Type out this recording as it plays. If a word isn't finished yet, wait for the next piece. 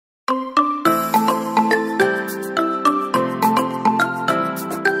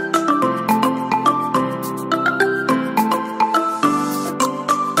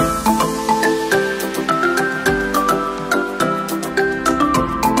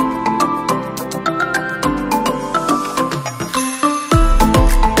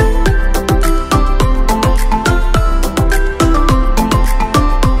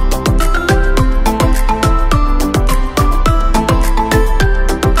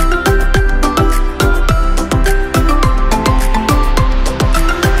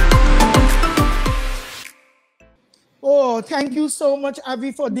Thank you so much,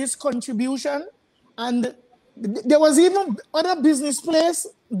 Avi, for this contribution. And there was even other business place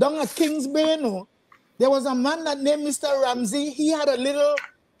down at Kings Bay. No, there was a man that named Mr. Ramsey. He had a little.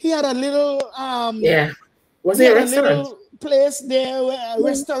 Yeah. Was it a restaurant? Little place there, a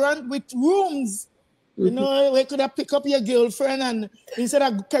restaurant with rooms. You know, where could have pick up your girlfriend and instead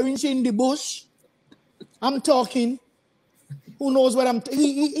of carrying she in the bush, I'm talking. Who knows what I'm?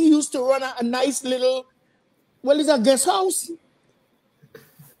 He used to run a nice little. Well, it's a guest house.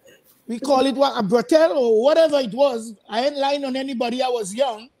 We call it what, a brothel or whatever it was. I ain't lying on anybody. I was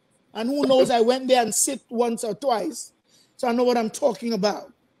young, and who knows? I went there and sit once or twice, so I know what I'm talking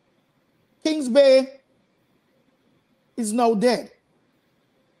about. Kings Bay is now dead.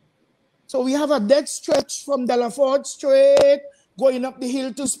 So we have a dead stretch from Delaford straight going up the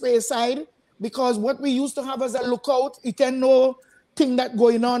hill to Speyside, because what we used to have as a lookout, it ain't no thing that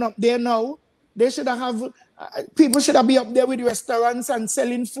going on up there now. They should have, people should have be up there with restaurants and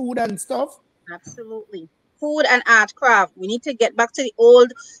selling food and stuff. Absolutely. Food and art craft. We need to get back to the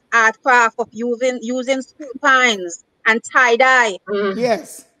old art craft of using spoon pines and tie-dye.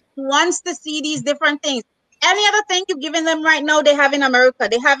 Yes. Who wants to see these different things? Any other thing you're giving them right now, they have in America,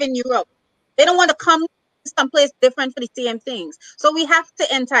 they have in Europe. They don't want to come someplace different for the same things. So we have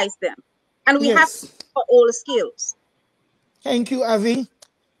to entice them. And we have to for all the skills. Thank you, Avi.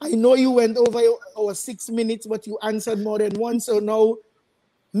 I know you went over our 6 minutes, but you answered more than once. So now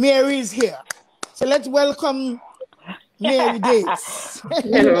Mary is here. So let's welcome Mary Dates.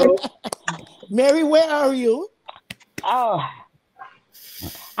 Hello. Mary, where are you? Oh,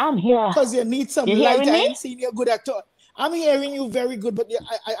 I'm here. Because you need some light. I ain't seen you good at all. I'm hearing you very good, but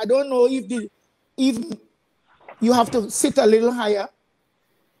I don't know if you have to sit a little higher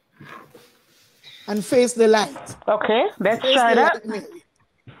and face the light. Okay, let's try that.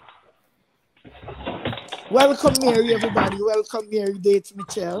 Welcome, Mary, everybody. Welcome, Mary Dates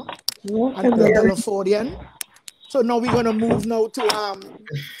Mitchell and the Delafordian. So now we're going to move now to,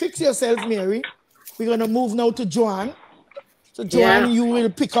 fix yourself, Mary. We're going to move now to Joanne. So, Joanne, you will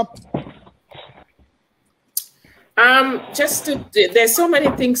pick up. There's so many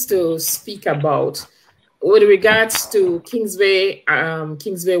things to speak about with regards to Kingsway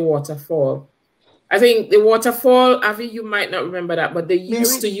waterfall. I think the waterfall, Avi, you might not remember that, but they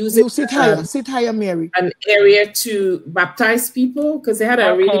used to use it. Sit higher, Mary. An area to baptize people because they had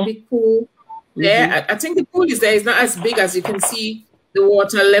a really big pool there. I think the pool is there. It's not as big as you can see. The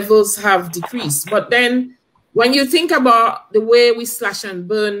water levels have decreased. But then when you think about the way we slash and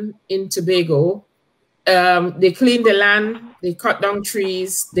burn in Tobago, they clean the land, they cut down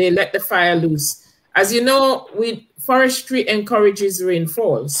trees, they let the fire loose. As you know, forestry encourages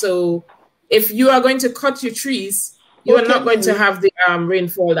rainfall. So if you are going to cut your trees, you are not going to have the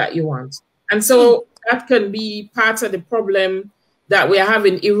rainfall that you want. And so that can be part of the problem that we are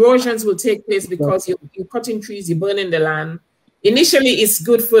having. Erosions will take place because you're cutting trees, you're burning the land. Initially, it's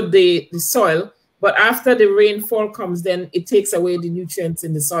good for the soil, but after the rainfall comes, then it takes away the nutrients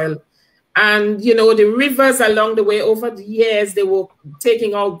in the soil. And, you know, the rivers along the way, over the years, they were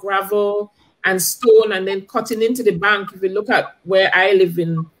taking out gravel and stone and then cutting into the bank. If you look at where I live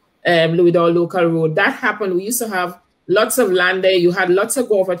in Louis Dore Local Road, that happened. We used to have lots of land there. You had lots of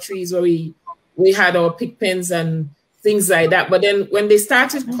guava trees where we had our pig pens and things like that. But then when they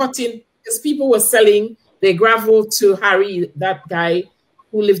started cutting, because people were selling the gravel to Harry, that guy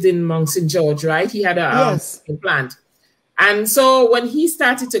who lived in Mount St. George, right? He had a plant. And so when he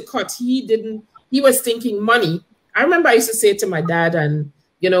started to cut, he was thinking money. I remember I used to say to my dad, and,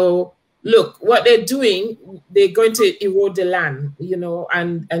 you know, look, what they're doing, they're going to erode the land, you know,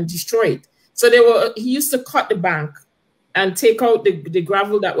 and destroy it. So he used to cut the bank and take out the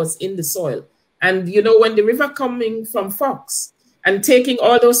gravel that was in the soil. And, you know, when the river coming from Fox and taking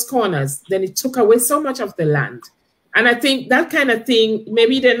all those corners, then it took away so much of the land. And I think that kind of thing,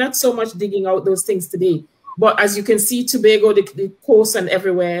 maybe they're not so much digging out those things today. But as you can see, Tobago, the coast and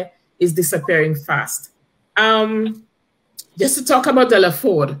everywhere is disappearing fast. Just to talk about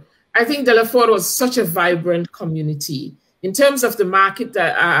Delaford, I think Delaford was such a vibrant community. In terms of the market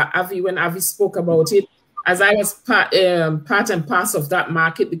that when Avi spoke about it, as I was part and parcel of that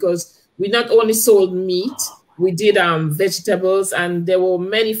market, because we not only sold meat, we did vegetables, and there were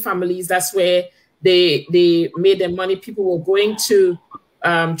many families. That's where they made their money. People were going to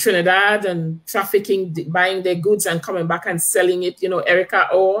Trinidad and trafficking, buying their goods and coming back and selling it. You know, Erica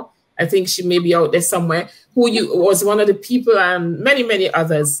Orr, I think she may be out there somewhere, who was one of the people, and many, many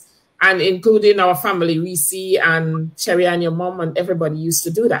others, and including our family, Reese and Cherry and your mom, and everybody used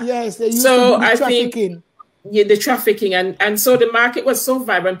to do that. Yes, they used to do trafficking. the trafficking, and so the market was so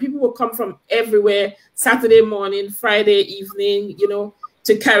vibrant. People would come from everywhere, Saturday morning, Friday evening, you know,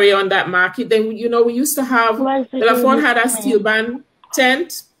 to carry on that market. Then, you know, we used to have, Delaford had a steel band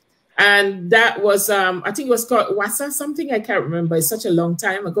tent, and that was, I think it was called Wassa something, I can't remember, it's such a long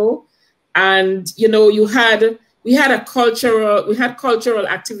time ago. And, you know, we had cultural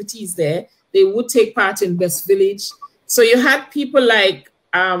activities there. They would take part in Best Village. So you had people like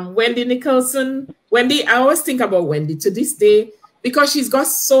Wendy Nicholson. Wendy, I always think about Wendy to this day because she's got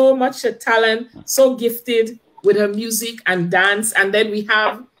so much talent, so gifted with her music and dance. And then we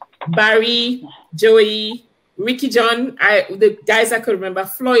have Barry, Joey, Ricky John, the guys I could remember,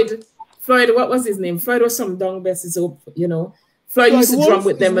 Floyd, what was his name? Floyd was some dung besses, you know. Floyd used to drum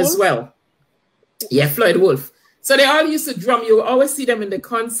with them as well. Yeah, Floyd Wolf. So they all used to drum. You always see them in the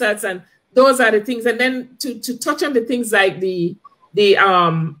concerts, and those are the things. And then to touch on the things like the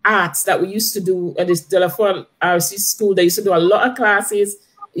arts that we used to do at this Delaford RC school, they used to do a lot of classes.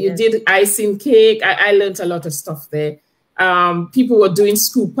 You did icing cake. I learned a lot of stuff there. People were doing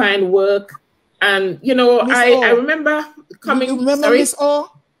screw pine work. And, you know, I remember coming. You remember Miss Orr?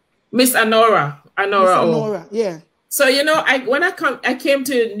 Miss Anora. Anora, yeah. So, you know, I came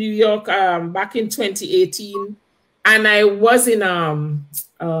to New York back in 2018, and I was in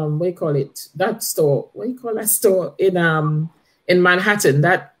what do you call it? That store. What do you call that store in Manhattan?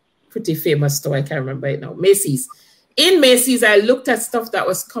 That pretty famous store. I can't remember it now. Macy's. In Macy's, I looked at stuff that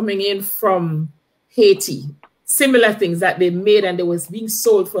was coming in from Haiti, similar things that they made, and they was being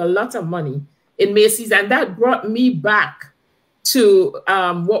sold for a lot of money in Macy's, and that brought me back to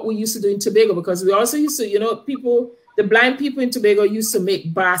what we used to do in Tobago, because we also used to, you know, the blind people in Tobago used to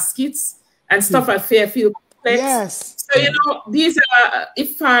make baskets and stuff at Fairfield Complex. Yes. So, you know, these are,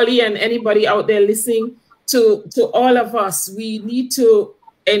 if Farley and anybody out there listening, to all of us, we need to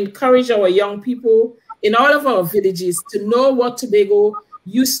encourage our young people in all of our villages to know what Tobago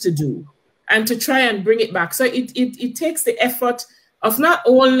used to do and to try and bring it back. So it takes the effort of not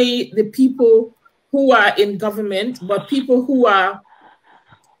only the people who are in government, but people who are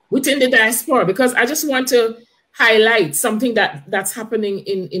within the diaspora, because I just want to highlight something that's happening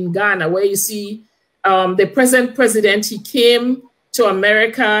in Ghana, where you see the present president, he came to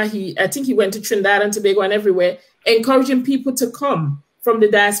America. I think he went to Trinidad and Tobago and everywhere, encouraging people to come from the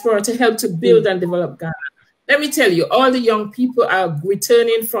diaspora to help to build and develop Ghana. Let me tell you, all the young people are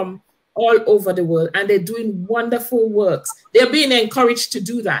returning from all over the world, and they're doing wonderful works. They're being encouraged to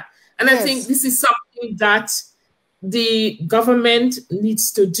do that. And I think this is something that the government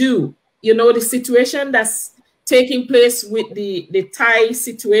needs to do. You know, the situation that's taking place with the Thai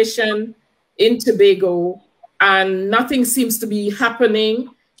situation in Tobago, and nothing seems to be happening.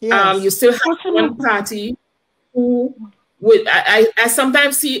 Yes. You still have one party who, I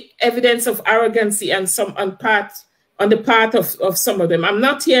sometimes see evidence of arrogancy and on the part of some of them. I'm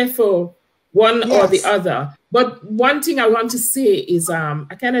not here for one or the other, but one thing I want to say is, I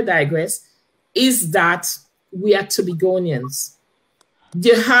kind of digress, is that we are Tobagonians.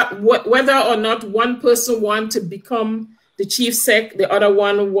 Whether or not one person wants to become the chief sec, the other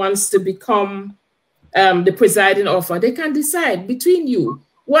one wants to become the presiding officer, they can decide between you.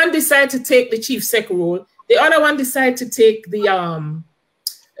 One decide to take the chief sec role, the other one decide to take the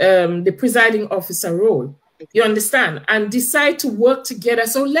presiding officer role. You understand? And decide to work together.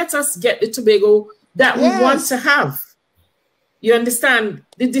 So let us get the Tobago that we want to have. You understand?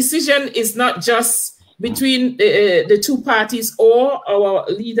 The decision is not just between the two parties or our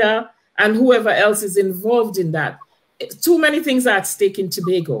leader and whoever else is involved in that. Too many things are at stake in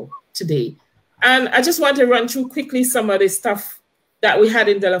Tobago today. And I just want to run through quickly some of the stuff that we had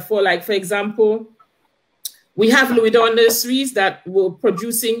in Delaford. Like, for example, we have Louis D'Or nurseries that were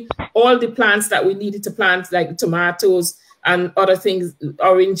producing all the plants that we needed to plant, like tomatoes and other things,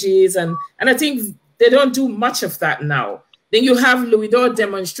 oranges. And I think they don't do much of that now. Then you have Louis D'Or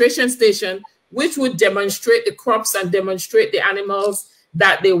demonstration station, which would demonstrate the crops and demonstrate the animals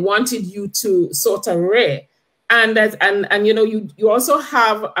that they wanted you to sort of rear. And you know, you also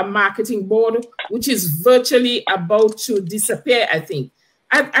have a marketing board, which is virtually about to disappear, I think.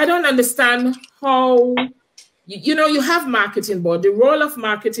 I don't understand how, you know, you have marketing board. The role of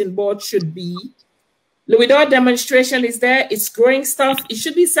marketing board should be, Louis D'Or demonstration is there, it's growing stuff, it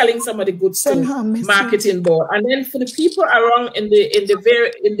should be selling some of the goods to marketing board. And then for the people around in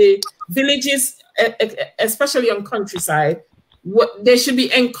the villages, especially on countryside, they should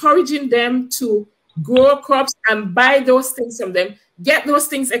be encouraging them to grow crops and buy those things from them, get those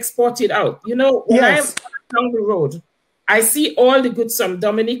things exported out. You know, when I'm down the road, I see all the goods from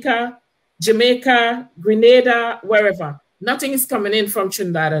Dominica, Jamaica, Grenada, wherever. Nothing is coming in from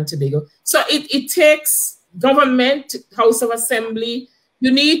Trinidad and Tobago. So it takes government, House of Assembly,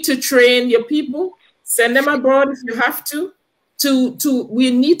 you need to train your people, send them abroad if you have to.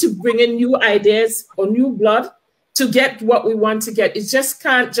 We need to bring in new ideas or new blood to get what we want to get. It just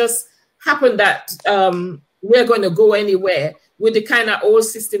can't just happen that we're going to go anywhere with the kind of old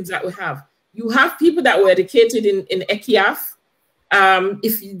systems that we have. You have people that were educated in ECIAF.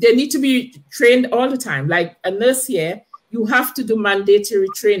 If they need to be trained all the time, like a nurse here, you have to do mandatory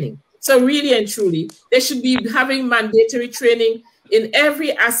training. So really and truly, they should be having mandatory training in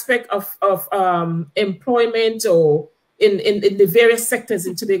every aspect of employment or in the various sectors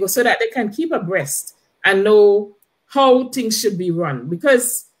in Tobago, so that they can keep abreast and know how things should be run.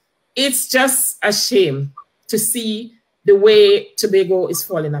 Because it's just a shame to see the way Tobago is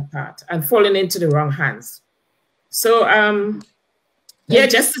falling apart and falling into the wrong hands. So yeah,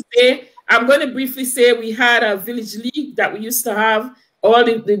 just to say, I'm going to briefly say we had a village league that we used to have. All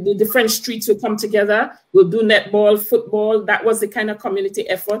the different streets would come together. We'll do netball, football. That was the kind of community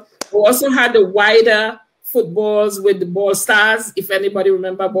effort. We also had the wider footballs with the Ball Stars. If anybody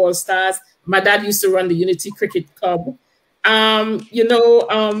remember Ball Stars, my dad used to run the Unity Cricket Club.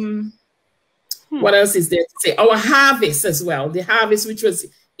 What else is there to say? Our harvest as well. The harvest, which was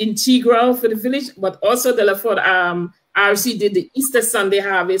integral for the village, but also Delaford RC did the Easter Sunday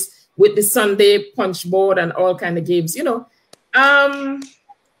harvest with the Sunday punch board and all kind of games,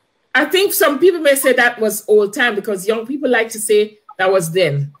 I think some people may say that was old time because young people like to say that was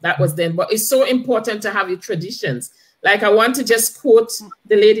then. But it's so important to have your traditions. Like I want to just quote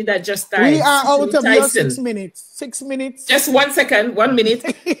the lady that just died. We are out of your 6 minutes. 6 minutes. Just 1 second, 1 minute.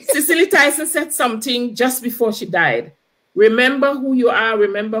 Cicely Tyson said something just before she died. Remember who you are.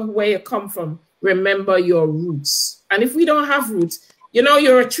 Remember where you come from. Remember your roots. And if we don't have roots,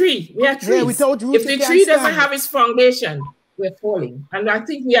 you're a tree. We are trees. Yeah, without roots, if the tree doesn't have its foundation, we're falling. And I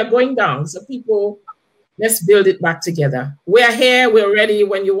think we are going down. So people, let's build it back together. We're here. We're ready.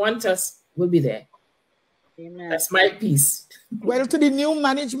 When you want us, we'll be there. Amen. That's my piece. Well, to the new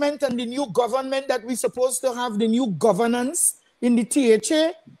management and the new government that we're supposed to have, the new governance in the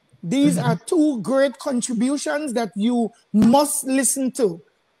THA, these are two great contributions that you must listen to.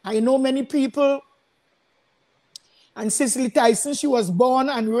 I know many people, and Cicely Tyson, she was born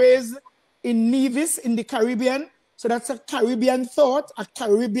and raised in Nevis in the Caribbean. So that's a Caribbean thought, a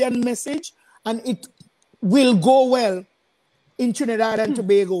Caribbean message, and it will go well in Trinidad and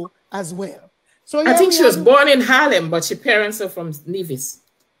Tobago as well. So I think she was born in Harlem, but her parents are from Nevis.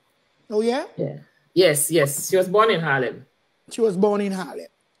 Oh, yeah? Yeah. Yes. She was born in Harlem. She was born in Harlem.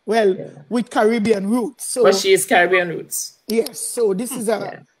 Well, with Caribbean roots. So, but she is Caribbean roots. Yes. So this is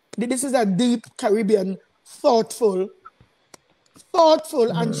a deep Caribbean, thoughtful,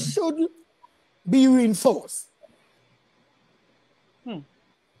 and should be reinforced.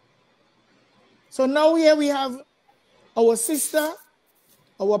 So now here we have our sister,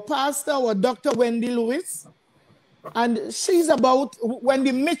 our pastor, our Dr. Wendy Lewis, and she's about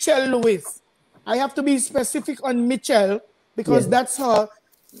Wendy Mitchell Lewis. I have to be specific on Mitchell because that's her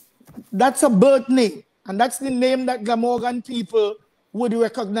birth name, and that's the name that Glamorgan people would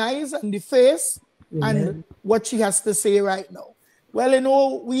recognize and the face and what she has to say right now. Well,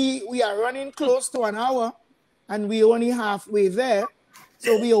 we are running close to an hour, and we're only halfway there,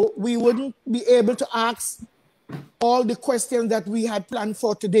 so we wouldn't be able to ask all the questions that we had planned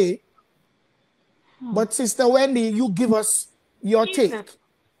for today. But Sister Wendy, you give us your take.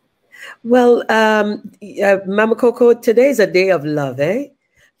 Well, Mama Coco, today is a day of love, eh?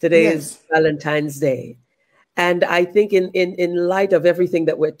 Today is Valentine's Day. And I think in light of everything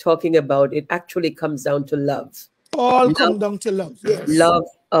that we're talking about, it actually comes down to love. All come down to love, yes. Love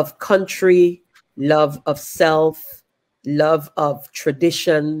of country, love of self, love of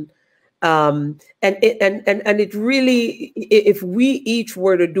tradition. And it really, if we each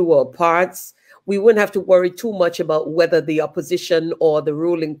were to do our parts, we wouldn't have to worry too much about whether the opposition or the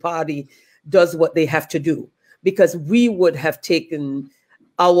ruling party does what they have to do, because we would have taken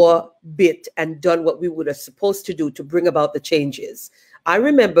our bit and done what we would have supposed to do to bring about the changes. I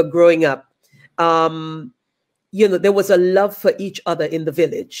remember growing up, there was a love for each other in the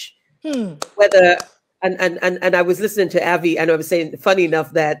village. Whether and I was listening to Avi, and I was saying, funny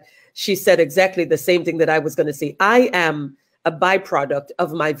enough, that she said exactly the same thing that I was going to say. I am a byproduct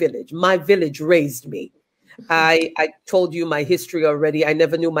of my village. My village raised me. I told you my history already. I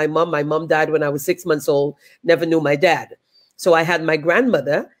never knew my mom. My mom died when I was 6 months old. Never knew my dad. So I had my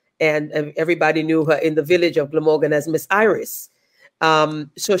grandmother, and everybody knew her in the village of Glamorgan as Miss Iris.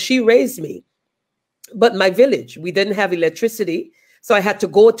 So she raised me. But my village, we didn't have electricity. So I had to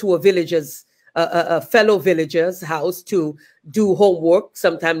go to a fellow villager's house to do homework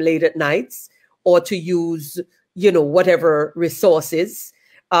sometime late at nights. or to use, whatever resources.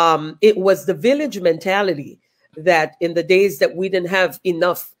 It was the village mentality that in the days that we didn't have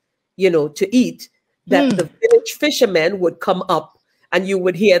enough, to eat, that the village fishermen would come up and you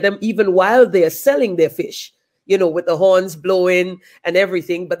would hear them even while they're selling their fish, with the horns blowing and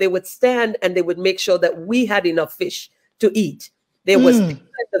everything, but they would stand and they would make sure that we had enough fish to eat. There was people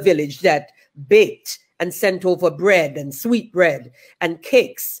in the village that baked and sent over bread and sweet bread and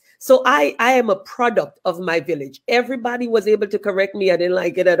cakes. So I am a product of my village. Everybody was able to correct me. I didn't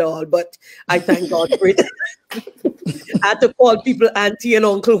like it at all, but I thank God for it. I had to call people auntie and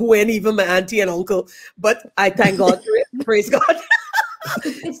uncle who weren't even my auntie and uncle, but I thank God for it. Praise God.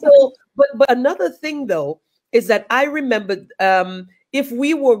 So, but another thing though, is that I remember if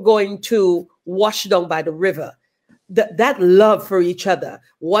we were going to wash down by the river, that love for each other.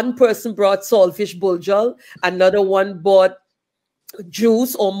 One person brought saltfish buljol, another one bought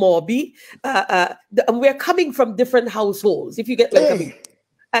juice or morbi. And we're coming from different households, if you get what I mean.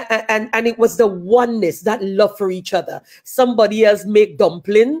 And it was the oneness, that love for each other. Somebody else make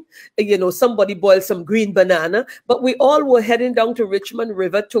dumpling, somebody boil some green banana, but we all were heading down to Richmond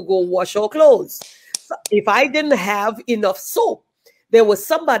River to go wash our clothes. So if I didn't have enough soap, there was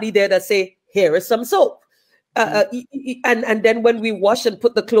somebody there that say, here is some soap. And then when we wash and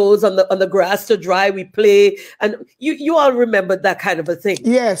put the clothes on the grass to dry, we play. And you all remember that kind of a thing.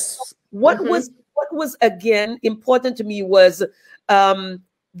 Yes. What was again important to me was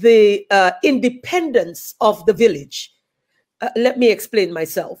the independence of the village. Let me explain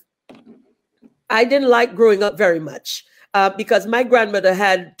myself. I didn't like growing up very much because my grandmother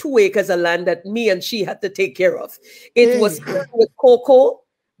had 2 acres of land that me and she had to take care of. It was filled with cocoa,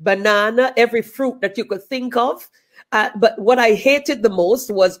 banana, every fruit that you could think of. But what I hated the most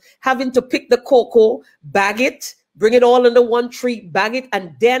was having to pick the cocoa, bag it, bring it all under one tree, bag it,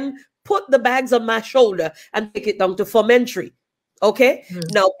 and then put the bags on my shoulder and take it down to Formentry. Okay.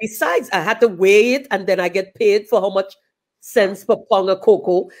 Now, besides, I had to weigh it and then I get paid for how much cents per pound of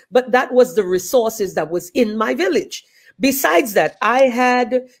cocoa. But that was the resources that was in my village. Besides that, I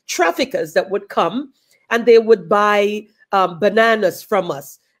had traffickers that would come and they would buy bananas from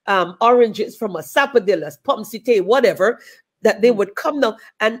us, oranges from us, sapodillas, pomsite, whatever, that they would come now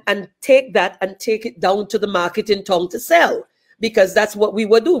and take that and take it down to the market in town to sell, because that's what we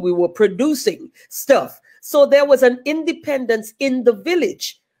would do. We were producing stuff. So there was an independence in the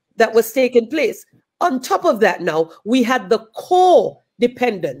village that was taking place. On top of that, now we had the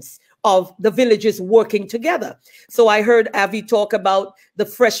co-dependence of the villages working together. So I heard Avi talk about the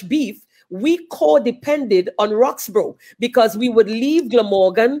fresh beef. We co-depended on Roxborough because we would leave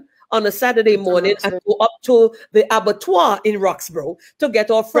Glamorgan on a Saturday morning and go up to the abattoir in Roxborough to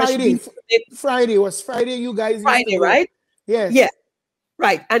get our fresh beef. Friday you guys. Friday, right? Yes. Yeah.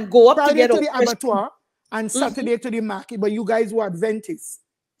 Right. And go up Friday to get to the abattoir and Saturday to the market, but you guys were Adventists.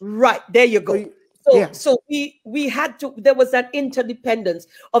 Right. There you go. So we had to, there was that interdependence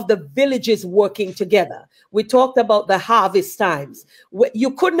of the villages working together. We talked about the harvest times.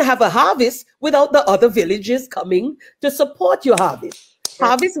 You couldn't have a harvest without the other villages coming to support your harvest.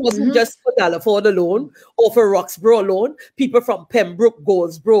 Harvest wasn't just for Delaford alone or for Roxborough alone. People from Pembroke,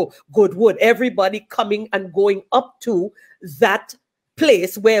 Goldsboro, Goodwood, everybody coming and going up to that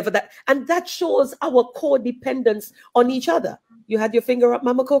place, wherever that, and that shows our co-dependence on each other. You had your finger up,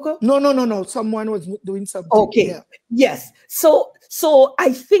 Mama Coco? No. Someone was doing something. Okay. Yeah. Yes. So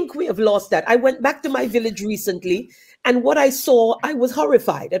I think we have lost that. I went back to my village recently, and what I saw, I was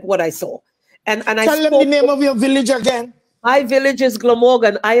horrified at what I saw. And I tell them the name of your village again. My village is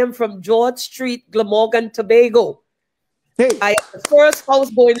Glamorgan. I am from George Street, Glamorgan, Tobago. Hey. I am the first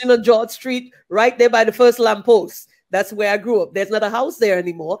house going in on George Street, right there by the first lamppost. That's where I grew up. There's not a house there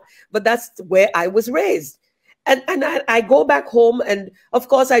anymore, but that's where I was raised. And I go back home, and of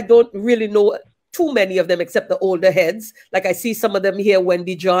course, I don't really know too many of them except the older heads. Like I see some of them here,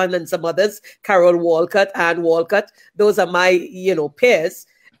 Wendy John and some others, Carol Walcott, Ann Walcott. Those are my, peers.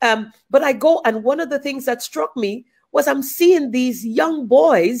 But I go, and one of the things that struck me was I'm seeing these young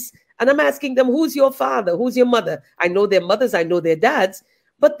boys, and I'm asking them, who's your father? Who's your mother? I know their mothers, I know their dads,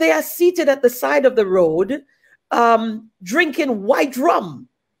 but they are seated at the side of the road, drinking white rum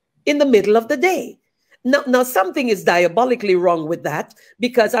in the middle of the day. Now, something is diabolically wrong with that,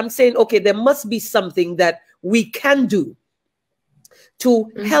 because I'm saying, okay, there must be something that we can do to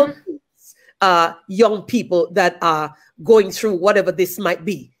help young people that are going through whatever this might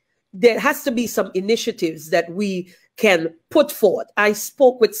be. There has to be some initiatives that we can put forth. I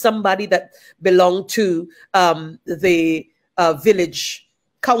spoke with somebody that belonged to the village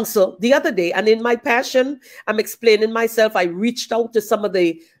council the other day, and in my passion, I'm explaining myself. I reached out to some of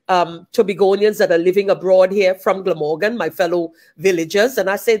the Tobagonians that are living abroad here from Glamorgan, my fellow villagers, and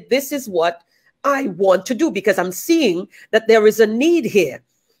I said, this is what I want to do because I'm seeing that there is a need here.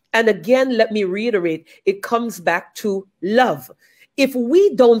 And again, let me reiterate, it comes back to love. If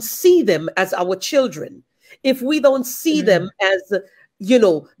we don't see them as our children, if we don't see them as, you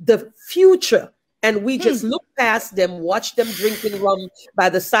know, the future, and we just look past them, watch them drinking rum by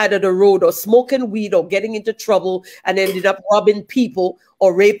the side of the road or smoking weed or getting into trouble and ended up robbing people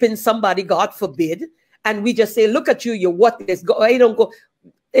or raping somebody, God forbid. And we just say, look at you, you're what is, go, I don't go.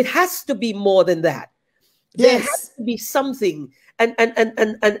 It has to be more than that. There has to be something. And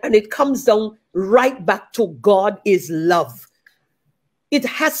it comes down right back to God is love. It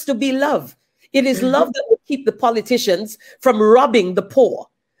has to be love. It is love that will keep the politicians from robbing the poor.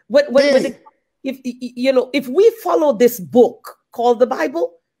 If we follow this book called the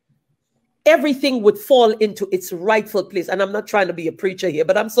Bible, everything would fall into its rightful place. And I'm not trying to be a preacher here,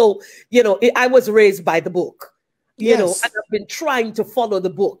 but I'm so, I was raised by the book, you know, and I've been trying to follow the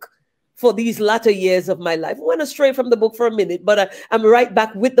book for these latter years of my life. I went astray from the book for a minute, but I'm right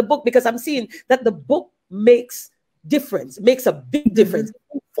back with the book because I'm seeing that the book makes a big difference.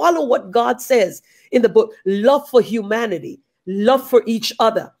 Follow what God says in the book. Love for humanity, love for each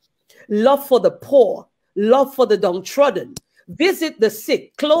other, love for the poor, love for the downtrodden, visit the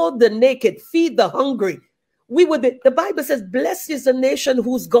sick, clothe the naked, feed the hungry. The Bible says, blessed is the nation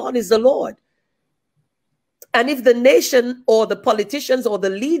whose God is the Lord. And if the nation or the politicians or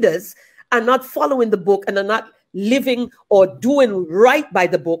the leaders are not following the book and are not living or doing right by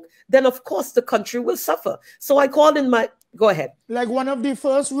the book, then of course the country will suffer. So I called in go ahead. Like one of the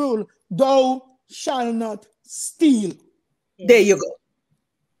first rule, thou shalt not steal. There you go.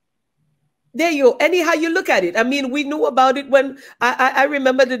 There you go. Anyhow you look at it. I mean, we knew about it when I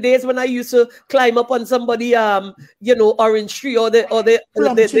remember the days when I used to climb up on somebody, orange tree or the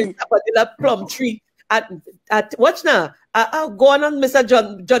plum tree. At watch now. I'll go on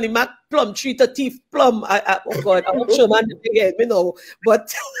Mr. Johnny Mac plum tree to thief plum. Oh God, I won't show man again, you know.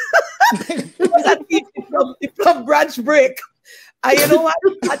 But the plum branch break. You know what?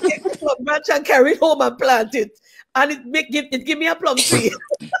 I take the plum branch and carry it home and plant it. And it give me a plum tree.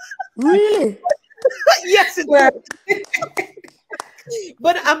 Really? Yes, it will.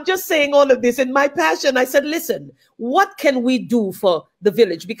 But I'm just saying all of this in my passion. I said, listen, what can we do for the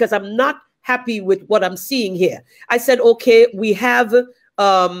village? Because I'm not happy with what I'm seeing here. I said, okay, we have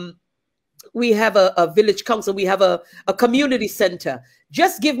a village council. We have a community center.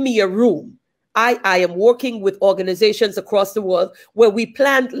 Just give me a room. I am working with organizations across the world where we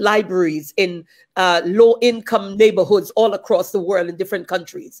plant libraries in low-income neighborhoods all across the world in different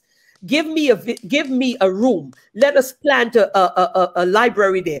countries. Give me a room. Let us plant a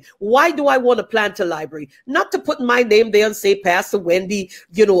library there. Why do I want to plant a library? Not to put my name there and say Pastor Wendy,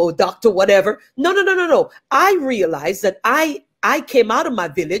 doctor, whatever. No. I realized that I came out of my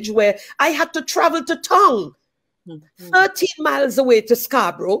village where I had to travel to town, 13 miles away to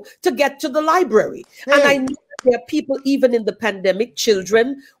Scarborough to get to the library. And I knew there are people, even in the pandemic,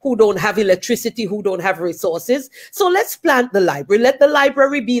 children who don't have electricity, who don't have resources. So let's plant the library. Let the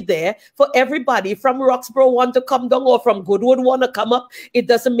library be there for everybody from Roxborough want to come down or from Goodwood want to come up. It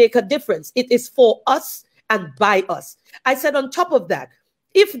doesn't make a difference. It is for us and by us. I said on top of that,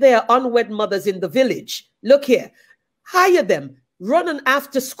 if there are unwed mothers in the village, look here, hire them. Run an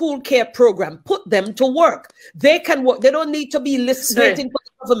after-school care program. Put them to work. They can work. They don't need to be listening to the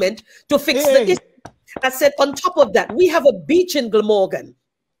government to fix the issue. I said, on top of that, we have a beach in Glamorgan.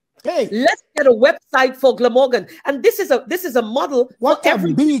 Let's get a website for Glamorgan. And this is a model. What a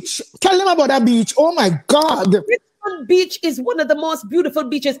beach. Tell them about that beach. Oh my God. Richmond Beach is one of the most beautiful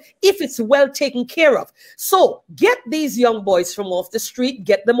beaches if it's well taken care of. So get these young boys from off the street,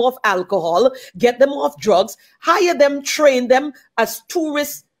 get them off alcohol, get them off drugs, hire them, train them as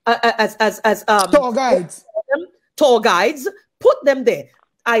tourists, tour guides, put them there.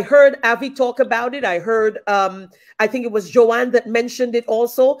 I heard Avi talk about it. I heard, I think it was Joanne that mentioned it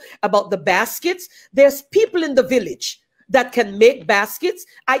also about the baskets. There's people in the village that can make baskets.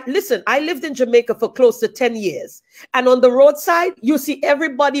 Listen, I lived in Jamaica for close to 10 years. And on the roadside, you see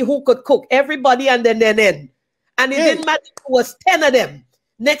everybody who could cook, everybody and then. And it didn't matter, it was 10 of them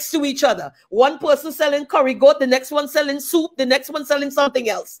next to each other. One person selling curry goat, the next one selling soup, the next one selling something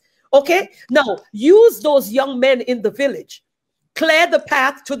else. Okay? Now, use those young men in the village. Clear the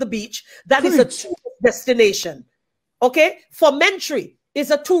path to the beach. That is a tourist destination. Okay? Formentry is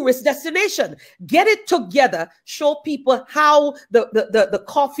a tourist destination. Get it together. Show people how the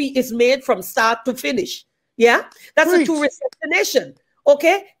coffee is made from start to finish. Yeah? That's a tourist destination.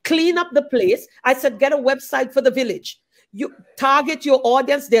 Okay, clean up the place. I said, get a website for the village. You target your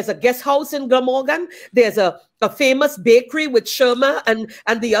audience. There's a guest house in Glamorgan. There's a famous bakery with Sherma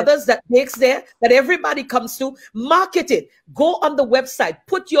and the others that bakes there that everybody comes to. Market it. Go on the website.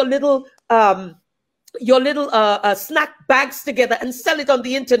 Put your little snack bags together and sell it on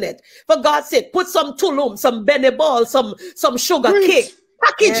the internet. For God's sake, put some tulum, some beneball, some sugar cake,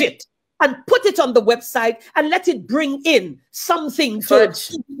 package it and put it on the website and let it bring in something to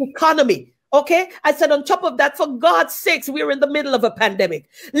the economy. Okay, I said on top of that, for God's sakes, we're in the middle of a pandemic.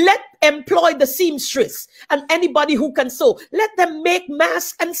 Let employ the seamstress and anybody who can sew. Let them make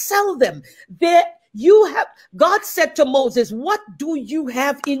masks and sell them. God said to Moses, what do you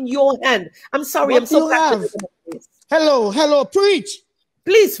have in your hand? I'm sorry, I'm so passionate about this. Hello, preach.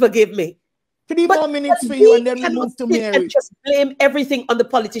 Please forgive me. 3 more minutes for you and then we move to Mary. And just blame everything on the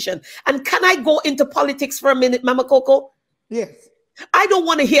politician. And can I go into politics for a minute, Mama Coco? Yes. I don't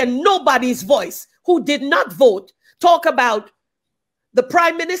want to hear nobody's voice who did not vote talk about the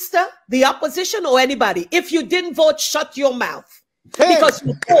prime minister, the opposition, or anybody. If you didn't vote, shut your mouth. Because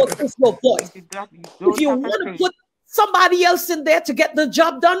your vote is your voice. If you want to put somebody else in there to get the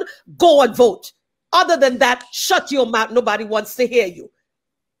job done, go and vote. Other than that, shut your mouth. Nobody wants to hear you.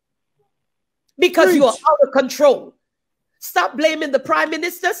 Because you are out of control. Stop blaming the prime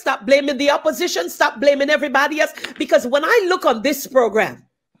minister. Stop blaming the opposition. Stop blaming everybody else. Because when I look on this program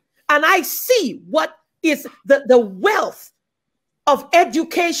and I see what is the wealth of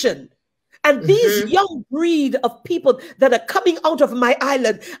education and these young breed of people that are coming out of my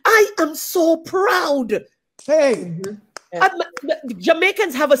island, I am so proud. Hey.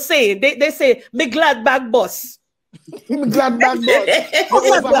 Jamaicans have a saying. They say, me glad bag boss. Me glad bag boss. They're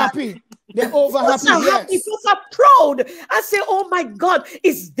over happy. They're over happy. Happy. People are proud. I say, oh my God,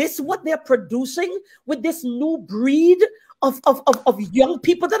 is this what they're producing with this new breed of young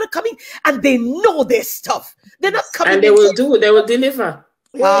people that are coming? And they know their stuff. They're not coming. And they will deliver.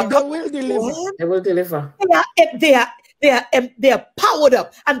 Yeah, they will deliver. They will deliver. They are powered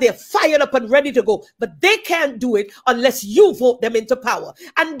up and they're fired up and ready to go, but they can't do it unless you vote them into power.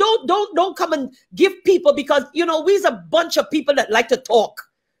 And don't come and give people, because we's a bunch of people that like to talk.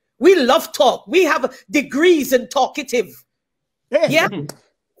 We love talk. We have degrees in talkative. Yeah,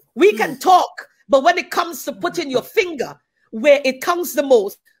 we can talk, but when it comes to putting your finger where it counts the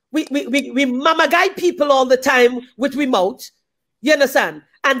most, we mama guide people all the time with remote. You understand?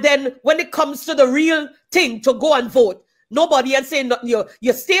 And then when it comes to the real thing to go and vote, nobody and say nothing.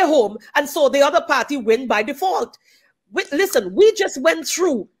 You stay home, and so the other party win by default. Listen, we just went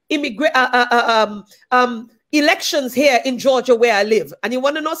through elections here in Georgia where I live. And you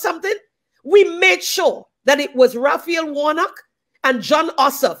want to know something? We made sure that it was Raphael Warnock and John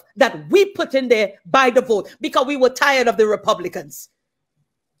Ossoff that we put in there by the vote because we were tired of the Republicans.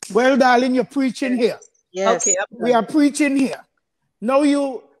 Well, darling, you're preaching here. Yes. Okay, we are preaching here. No,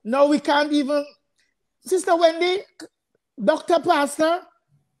 we can't even. Sister Wendy, Dr. Pastor,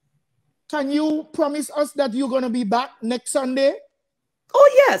 can you promise us that you're going to be back next Sunday?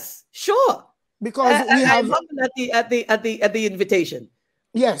 Oh, yes, sure. Because we have at the invitation.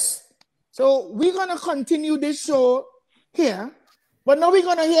 Yes. So we're gonna continue this show here, but now we're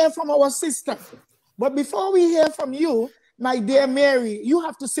gonna hear from our sister. But before we hear from you, my dear Mary, you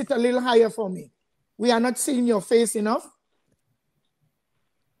have to sit a little higher for me. We are not seeing your face enough.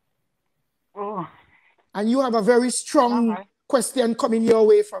 Oh. And you have a very strong question coming your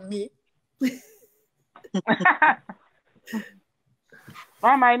way from me.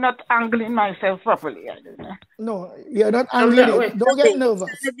 Why am I not angling myself properly? I don't know. No, you're not angling. Don't get nervous.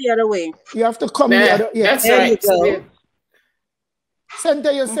 The other way. You have to come the other way. Yeah. That's right.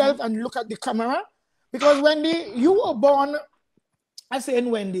 Center yourself and look at the camera. Because Wendy, you were born, I say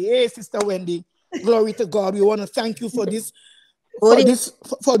in Wendy, hey, Sister Wendy, glory to God. We want to thank you for this,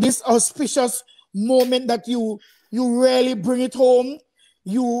 for this auspicious moment that you really bring it home.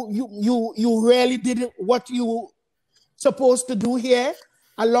 You really did what you supposed to do here,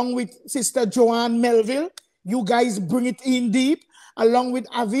 along with Sister Joanne Melville. You guys bring it in deep. Along with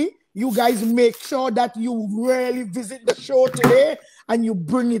Avi, you guys make sure that you really visit the show today and you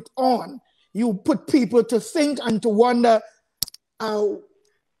bring it on. You put people to think and to wonder, are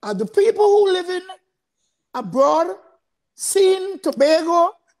the people who live in abroad seeing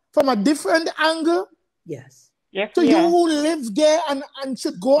Tobago from a different angle? Yes. Yes. To you who live there and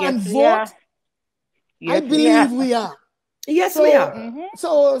should go and vote? Yes, I believe we are. Yes, we are.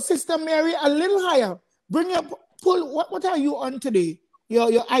 So, Sister Mary, a little higher. Bring up, pull. What are you on today?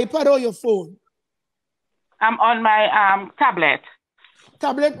 Your iPad or your phone? I'm on my tablet.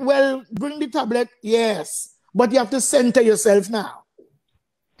 Tablet. Well, bring the tablet. Yes, but you have to center yourself now.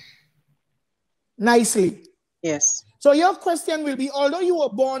 nicely. Yes. So your question will be, although you were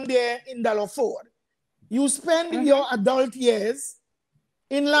born there in Delaford, you spent your adult years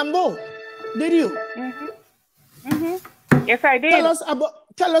in Lambo, did you? Yes, I did.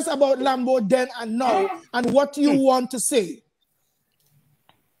 Tell us about Lambo then and now, and what you want to say.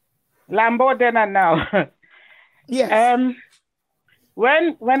 Lambo then and now. Yes.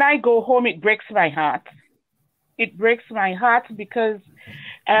 When I go home, it breaks my heart. It breaks my heart because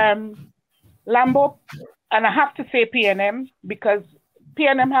Lambo, and I have to say PNM, because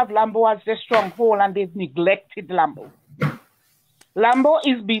PNM have Lambo as their stronghold and they've neglected Lambo. Lambo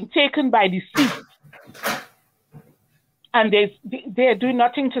is being taken by the sea, and they're doing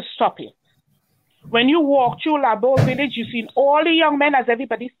nothing to stop it. When you walk through Lambo village, you see all the young men, as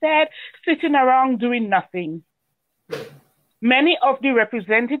everybody said, sitting around doing nothing. Many of the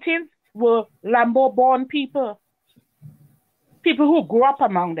representatives were Lambo-born people who grew up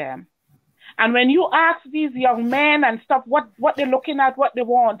among them. And when you ask these young men and stuff what they're looking at, what they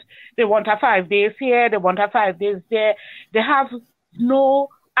want a 5 days here, they want a 5 days there. They have no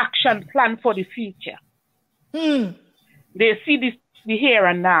action plan for the future. They see the here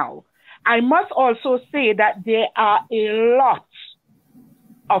and now. I must also say that there are a lot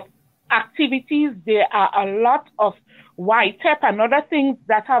of activities, there are a lot of YTEP and other things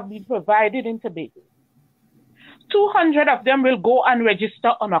that have been provided in Tobago. 200 of them will go and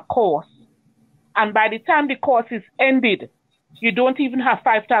register on a course. And by the time the course is ended, you don't even have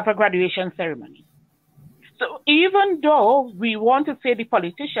 5 to have a graduation ceremony. So even though we want to say the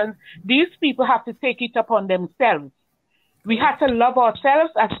politicians, these people have to take it upon themselves. We have to love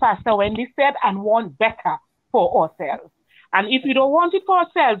ourselves, as Pastor Wendy said, and want better for ourselves. And if we don't want it for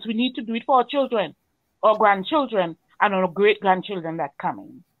ourselves, we need to do it for our children, our grandchildren, and our great-grandchildren that come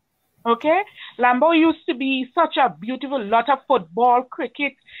in. Okay? Lambo used to be such a beautiful lot of football,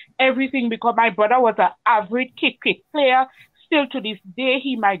 cricket, everything, because my brother was an average cricket player. Still to this day,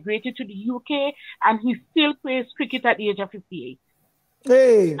 he migrated to the UK, and he still plays cricket at the age of 58.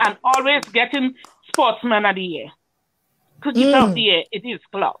 Hey. And always getting Sportsman of the Year. Cricket of the Year, it is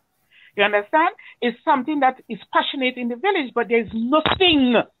club. You understand? It's something that is passionate in the village, but there's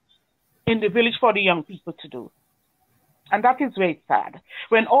nothing in the village for the young people to do. And that is very sad.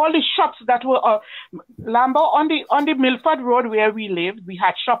 When all the shops that were Lambo on the Milford Road where we lived, we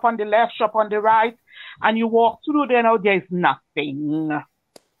had shop on the left, shop on the right, and you walk through there now, there's nothing.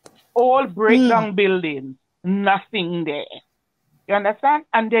 All breakdown buildings, nothing there. You understand?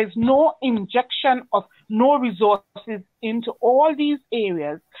 And there's no injection of no resources into all these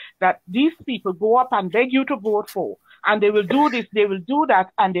areas that these people go up and beg you to vote for. And they will do this, they will do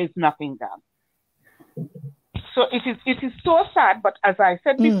that, and there's nothing done. So it is so sad, but as I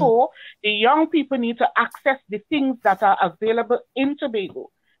said before, the young people need to access the things that are available in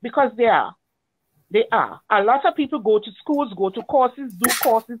Tobago, because they are. A lot of people go to schools, go to courses, do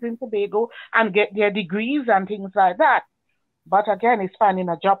courses in Tobago, and get their degrees and things like that. But again, it's finding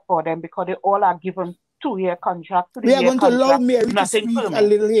a job for them because they all are given 2-year contracts. We are going to allow Mary to speak a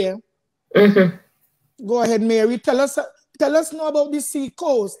little here. Go ahead, Mary. Tell us now about the Sea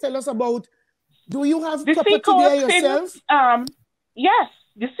Coast. Tell us about, do you have the property there yourself? Yes,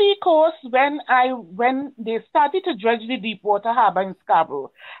 the Sea Coast, when they started to dredge the Deepwater Harbor in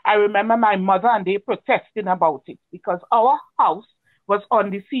Scarborough, I remember my mother and they protesting about it because our house was on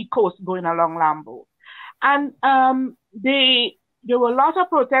the Sea Coast going along Lambo. And there were a lot of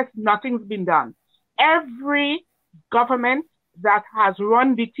protests, nothing's been done. Every government that has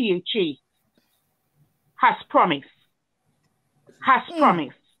run the THA has promised.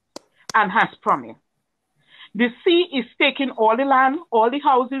 The sea is taking all the land, all the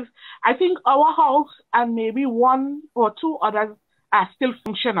houses. I think our house and maybe 1 or 2 others are still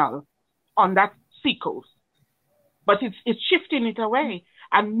functional on that sea coast. But it's shifting it away.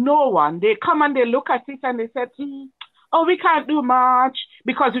 And no one, they come and they look at it and they said, oh, we can't do much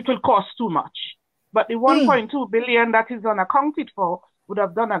because it will cost too much. But the 1.2 billion that is unaccounted for would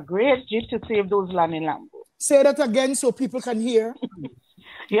have done a great job to save those land in Lambo. Say that again so people can hear.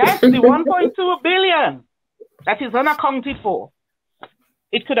 Yes, the 1.2 billion that is unaccounted for.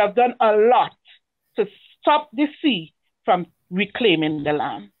 It could have done a lot to stop the sea from reclaiming the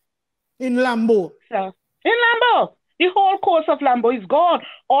land. In Lambo? So, in Lambo. The whole course of Lambo is gone.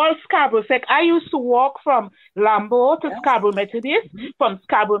 All Scarborough. I used to walk from Lambo to Scarborough Methodist, from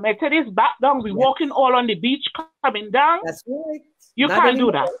Scarborough Methodist back down. We're walking all on the beach coming down. That's right. You can't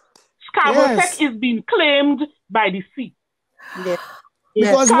do that. Scarborough Tech is being claimed by the sea. Yeah.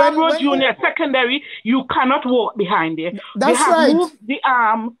 Because Scarborough Junior Secondary, you cannot walk behind there. That's right. Moved they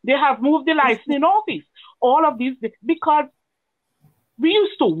have moved the licensing office. All of these, because We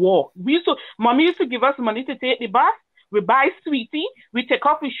used to walk. Mommy used to give us money to take the bus. We buy sweetie. We take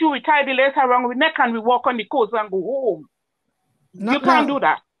off the shoe. We tie the lace around our neck, and we walk on the coast and go home. You can't do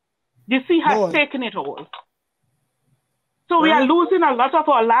that. The sea has taken it all. So we are losing a lot of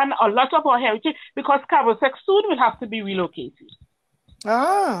our land, a lot of our heritage, because Cavosec soon will have to be relocated.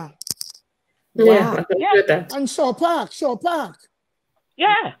 Ah. Yeah. And Shaw Park.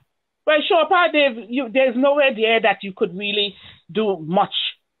 Yeah. But Shaw Park, there's nowhere there that you could really do much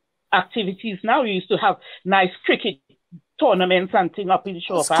activities now. You used to have nice cricket tournaments and things up in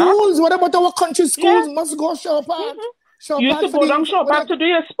Shaw Park. Schools, what about our country schools? Must go Shaw Park. You used to go down Shaw Park to do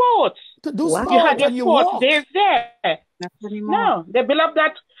your sports. You had your sports days there. No, they built up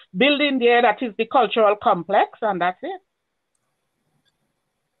that building there that is the cultural complex, and that's it.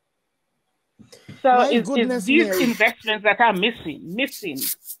 So it's these investments that are missing.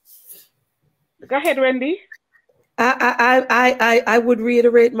 Go ahead, Wendy. I would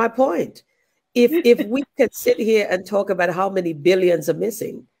reiterate my point. If we can sit here and talk about how many billions are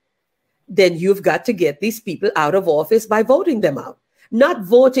missing, then you've got to get these people out of office by voting them out. Not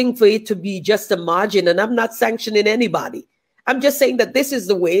voting for it to be just a margin, and I'm not sanctioning anybody. I'm just saying that this is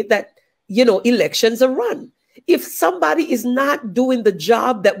the way that, elections are run. If somebody is not doing the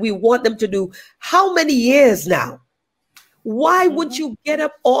job that we want them to do, how many years now? Why would you get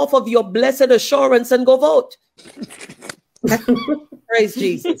up off of your blessed assurance and go vote? Praise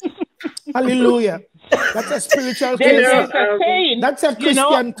Jesus. Hallelujah. That's a spiritual thing. That's a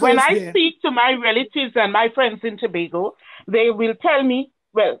Christian when I speak to my relatives and my friends in Tobago, they will tell me,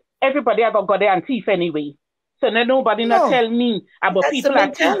 well, everybody about got their thief anyway. So nobody not tell me about people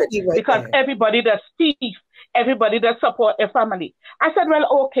at thief, because everybody does thief, everybody does support a family. I said, well,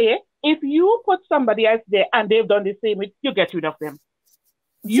 okay, if you put somebody else there and they've done the same, you get rid of them.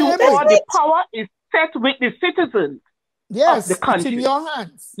 The power is set with the citizens. Yes, of the country. It's in your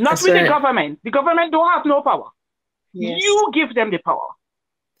hands. Not with the government. The government don't have no power. Yes. You give them the power.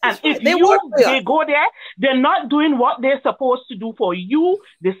 And if they go there, they're not doing what they're supposed to do for you,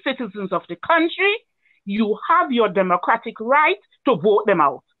 the citizens of the country. You have your democratic right to vote them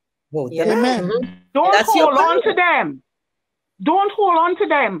out. Amen. Don't hold on to them. Don't hold on to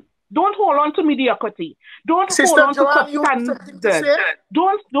them. Don't hold on to mediocrity. Don't hold on to substandard.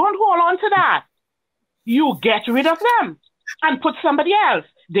 Don't hold on to that. You get rid of them and put somebody else.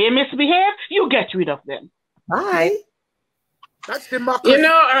 They misbehave, you get rid of them. Bye. That's democracy.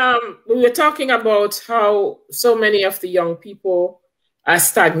 We were talking about how so many of the young people are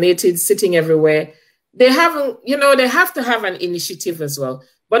stagnated, sitting everywhere. They haven't, they have to have an initiative as well.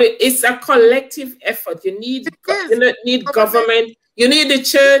 But it's a collective effort. You need government, you need the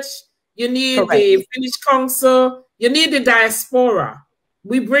church, you need the village council, you need the diaspora.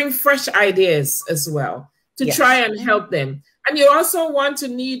 We bring fresh ideas as well to try and help them. And you also want to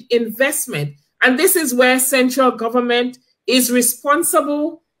need investment. And this is where central government is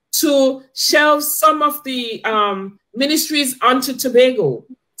responsible to shelve some of the ministries onto Tobago.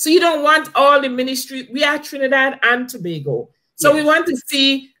 So you don't want all the ministries. We are Trinidad and Tobago. So we want to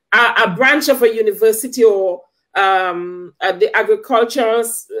see a branch of a university or the agricultural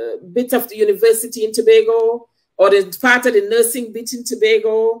bit of the university in Tobago, or the part of the nursing bit in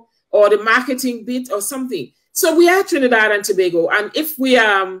Tobago, or the marketing bit or something. So we are Trinidad and Tobago. And if we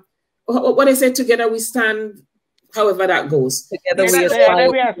what I say, together we stand, however that goes. Together we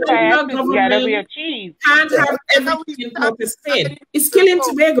aspire, together we achieve. Can't have everything in purpose. It's killing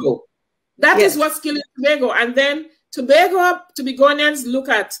Tobago. That is what's killing Tobago. And then Tobagonians look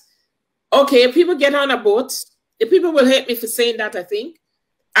at, okay, people get on a boat. The people will hate me for saying that, I think.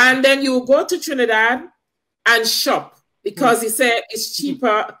 And then you go to Trinidad and shop because he said it's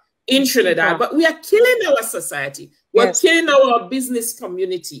cheaper in Trinidad. But we are killing our society. We're killing our business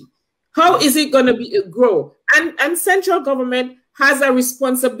community. How is it going to grow? And central government has a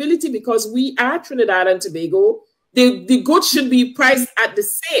responsibility, because we are Trinidad and Tobago. The goods should be priced at the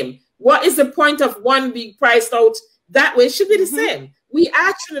same. What is the point of one being priced out that way? It should be the same. We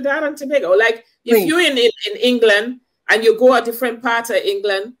are Trinidad and Tobago. Like if you're in England and you go a different part of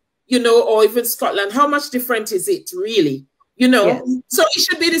England, or even Scotland, how much different is it really? So it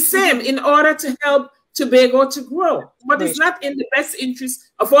should be the same in order to help Tobago to grow. But it's not in the best interest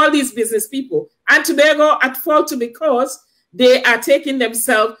of all these business people. And Tobago at fault because they are taking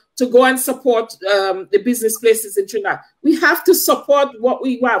themselves to go and support the business places in Trinidad. We have to support what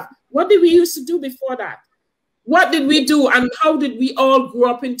we have. What did we used to do before that? What did we do, and how did we all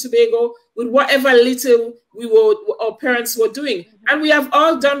grow up in Tobago with whatever little our parents were doing? And we have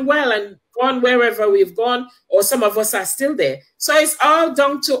all done well and gone wherever we've gone, or some of us are still there. So it's all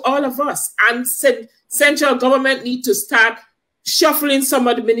down to all of us. And central government need to start shuffling some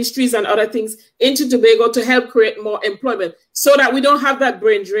of the ministries and other things into Tobago to help create more employment so that we don't have that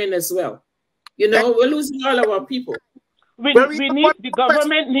brain drain as well. You know, we're losing all of our people. The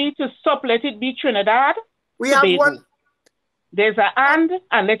government needs to stop, let it be Trinidad. We have one. There's an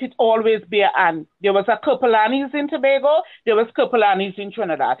and let it always be an and. There was a Copolanis in Tobago, there was Copolanis in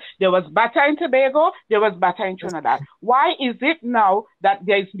Trinidad. There was Bata in Tobago, there was Bata in Trinidad. Why is it now that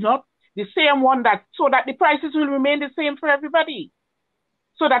there is not the same one so that the prices will remain the same for everybody?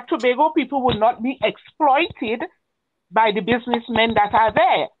 So that Tobago people will not be exploited by the businessmen that are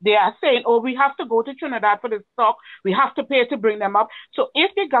there. They are saying, oh, we have to go to Trinidad for the stock, we have to pay to bring them up. So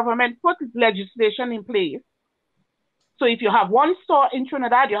if the government puts legislation in place, so if you have one store in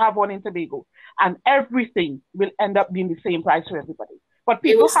Trinidad, you have one in Tobago, and everything will end up being the same price for everybody. But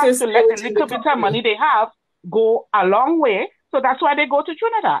people have to let the little bit of money they have go a long way, so that's why they go to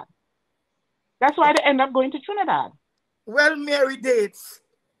Trinidad. That's why they end up going to Trinidad. Well, Mary Dates,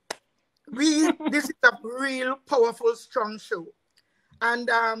 this is a real powerful, strong show. And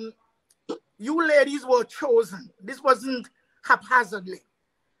you ladies were chosen. This wasn't haphazardly.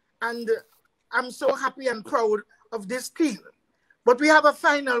 And I'm so happy and proud of this team. But we have a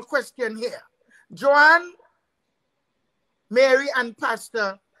final question here. Joanne, Mary, and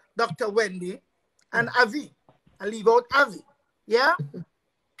Pastor Dr. Wendy, and Avi. I leave out Avi. Yeah?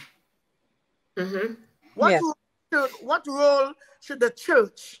 Mm-hmm. What role should the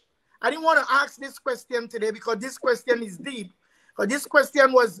church? I didn't want to ask this question today because this question is deep. But this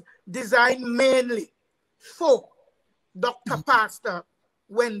question was designed mainly for Dr. Pastor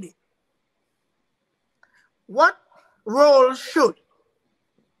Wendy. What role should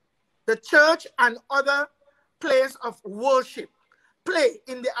the church and other place of worship play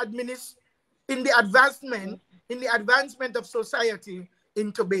in the advancement of society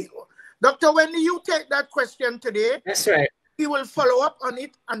in Tobago? Dr. Wendy, you take that question today. That's right. We will follow up on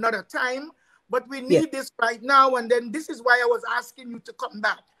it another time, but we need this right now, and then this is why I was asking you to come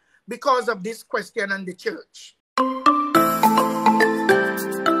back, because of this question and the church.